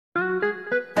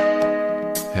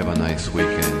Have a nice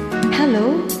weekend.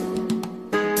 Hello?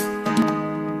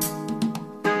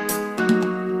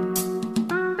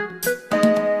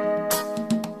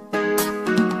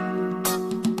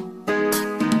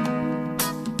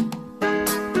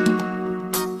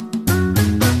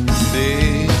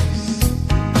 This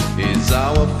is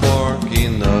our fork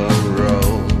in the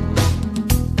road.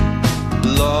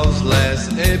 Love's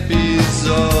last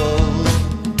episode.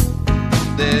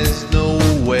 There's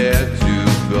nowhere to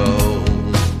go.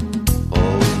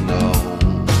 Oh no.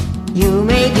 You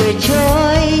made your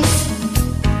choice.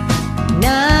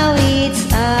 Now it's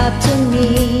up to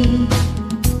me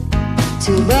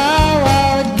to bow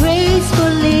out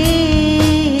gracefully.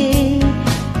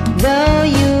 Though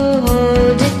you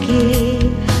hold the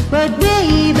key, but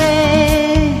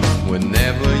baby,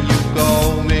 Whenever you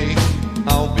call me,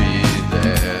 I'll be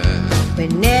there.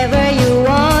 whenever you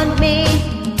want me,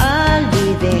 I'll be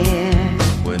there.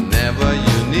 Whenever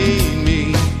you need me,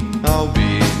 I'll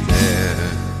be there.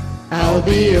 I'll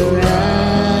be around.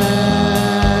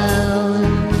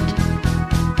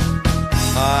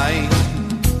 I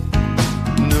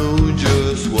knew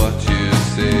just what you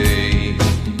say.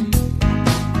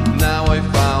 Now I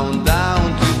found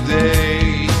out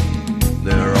today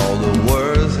that all the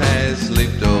words has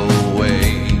slipped away.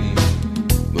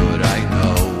 But I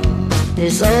know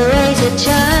There's always a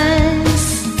chance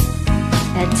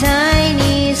that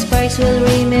tiny sparks will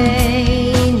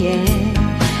remain,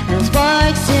 yeah. And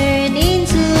sparks turn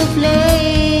into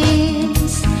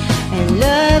flames, and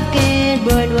love can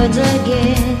burn once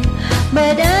again.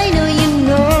 But I know you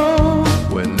know,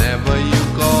 whenever you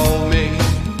call me,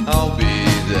 I'll be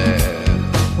there.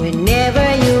 whenever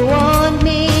you want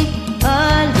me,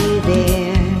 I'll be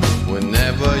there.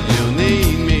 Whenever you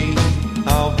need me,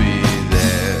 I'll be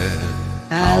there.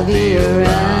 I'll be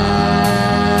around.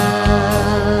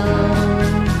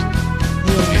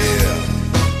 Yeah. Yeah.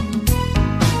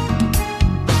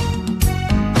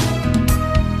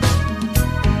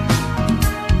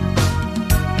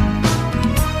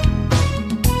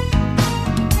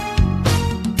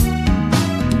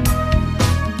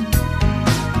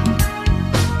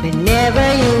 Whenever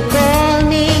you call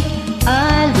me,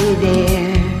 I'll be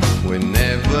there.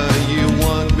 Whenever you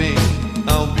want me,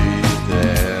 I'll be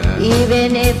there.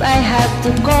 Even if I have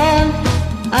to call,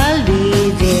 I'll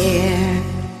be there.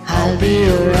 I'll be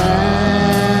around.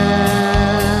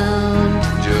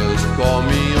 Just call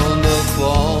me on the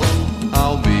phone,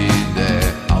 I'll be there.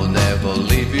 I'll never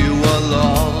leave you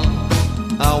alone,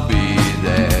 I'll be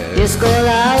there. Just call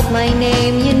out my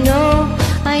name, you know,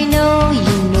 I know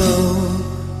you know.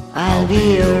 I'll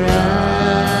be around.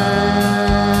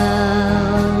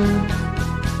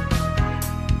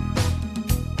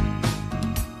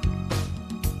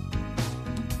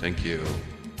 Thank you.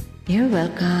 You're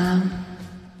welcome.